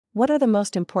What are the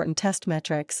most important test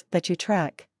metrics that you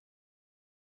track?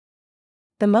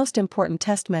 The most important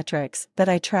test metrics that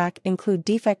I track include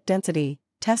defect density,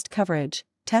 test coverage,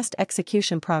 test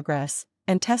execution progress,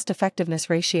 and test effectiveness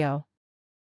ratio.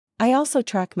 I also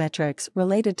track metrics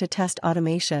related to test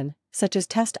automation, such as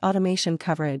test automation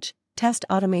coverage, test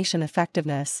automation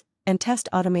effectiveness, and test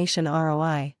automation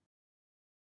ROI.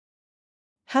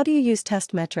 How do you use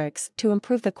test metrics to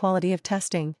improve the quality of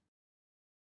testing?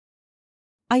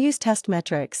 I use test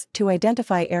metrics to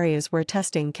identify areas where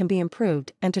testing can be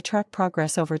improved and to track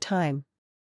progress over time.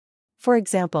 For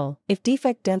example, if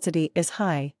defect density is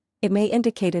high, it may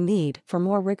indicate a need for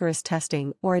more rigorous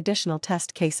testing or additional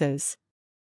test cases.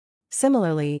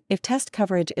 Similarly, if test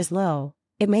coverage is low,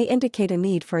 it may indicate a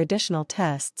need for additional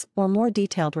tests or more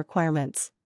detailed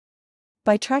requirements.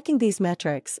 By tracking these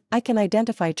metrics, I can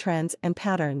identify trends and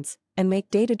patterns and make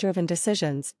data-driven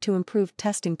decisions to improve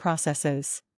testing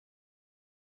processes.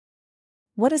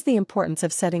 What is the importance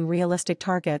of setting realistic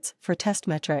targets for test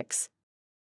metrics?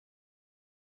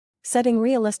 Setting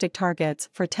realistic targets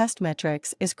for test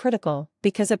metrics is critical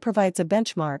because it provides a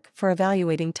benchmark for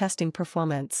evaluating testing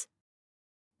performance.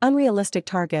 Unrealistic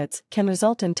targets can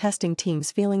result in testing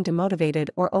teams feeling demotivated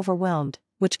or overwhelmed,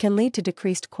 which can lead to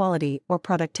decreased quality or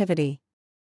productivity.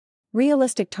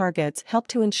 Realistic targets help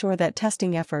to ensure that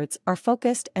testing efforts are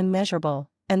focused and measurable,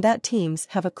 and that teams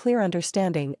have a clear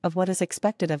understanding of what is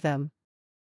expected of them.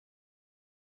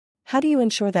 How do you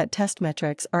ensure that test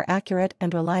metrics are accurate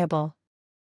and reliable?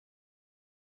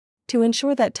 To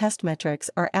ensure that test metrics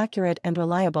are accurate and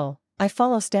reliable, I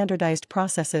follow standardized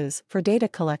processes for data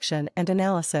collection and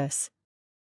analysis.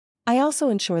 I also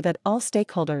ensure that all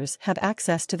stakeholders have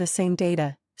access to the same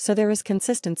data, so there is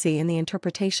consistency in the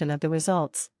interpretation of the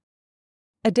results.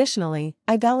 Additionally,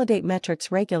 I validate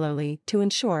metrics regularly to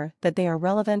ensure that they are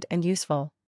relevant and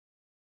useful.